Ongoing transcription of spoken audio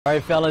All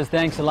right, fellas,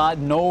 thanks a lot.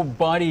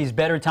 Nobody's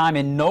better time,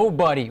 and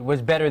nobody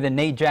was better than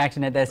Nate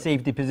Jackson at that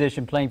safety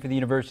position playing for the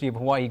University of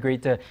Hawaii.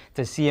 Great to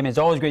see him. It's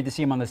always great to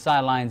see him on the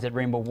sidelines at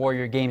Rainbow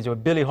Warrior games.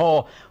 With Billy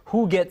Hall,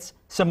 who gets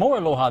some more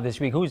aloha this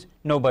week? Who's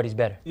nobody's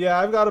better? Yeah,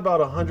 I've got about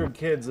 100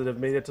 kids that have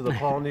made it to the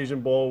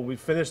Polynesian Bowl. We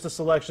finished the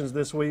selections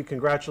this week.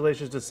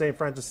 Congratulations to St.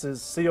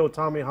 Francis's CEO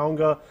Tommy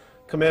Haunga,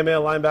 Kamehameha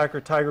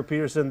linebacker Tiger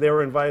Peterson. They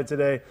were invited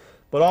today.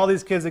 But all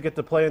these kids that get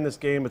to play in this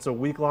game, it's a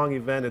week-long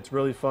event. It's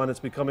really fun. It's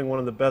becoming one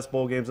of the best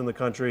bowl games in the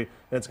country,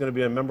 and it's going to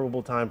be a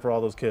memorable time for all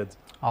those kids.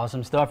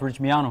 Awesome stuff. Rich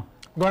Miano.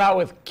 Going out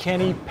with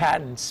Kenny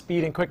Patton,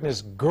 speed and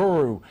quickness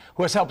guru,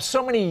 who has helped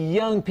so many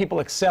young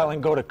people excel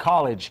and go to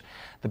college.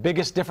 The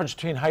biggest difference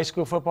between high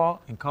school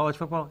football and college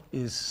football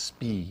is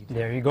speed.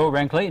 There you go,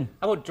 Ren Clayton.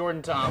 How about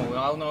Jordan Tom? We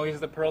all know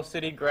he's the Pearl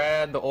City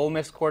grad, the Ole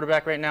Miss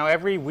quarterback right now.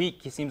 Every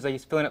week he seems like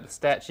he's filling up the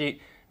stat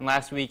sheet. And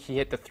last week he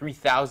hit the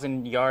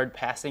 3,000-yard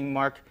passing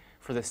mark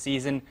for the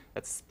season.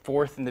 That's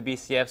 4th in the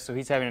BCF, so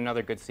he's having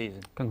another good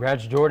season.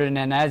 Congrats, Jordan.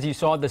 And as you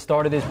saw at the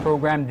start of this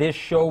program, this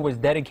show was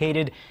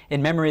dedicated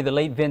in memory of the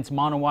late Vince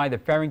Monowai, the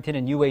Farrington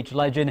and UH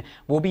legend.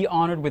 Will be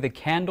honored with a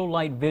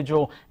candlelight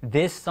vigil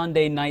this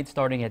Sunday night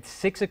starting at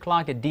 6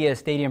 o'clock at DS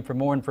Stadium. For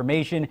more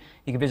information,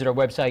 you can visit our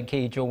website,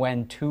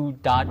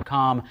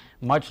 khon2.com.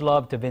 Much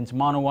love to Vince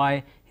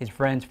Monowai, his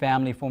friends,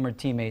 family, former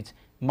teammates.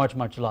 Much,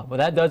 much love. Well,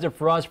 that does it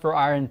for us, for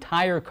our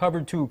entire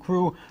Cover2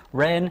 crew.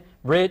 Ren,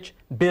 Rich,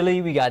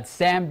 Billy, we got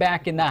Sam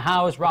back in the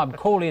house, Rob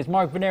Coley,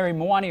 Mark Veneri,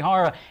 Moani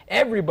Hara,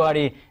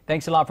 everybody.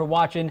 Thanks a lot for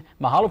watching.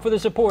 Mahalo for the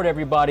support,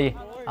 everybody.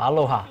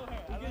 Aloha.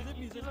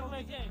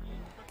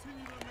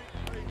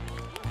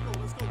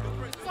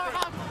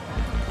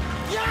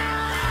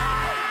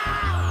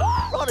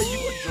 Brother, you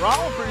would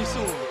draw pretty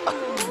soon.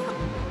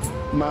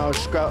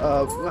 Miles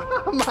Drive.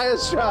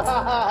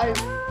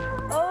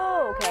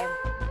 Oh, okay.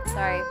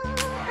 Sorry.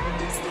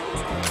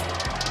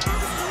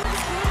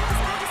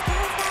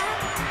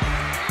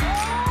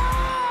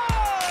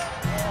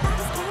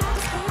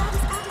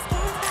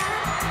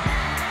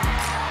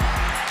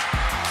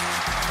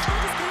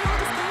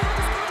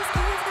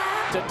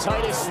 To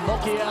Titus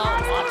Mokiel,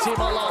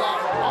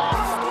 Atimalala.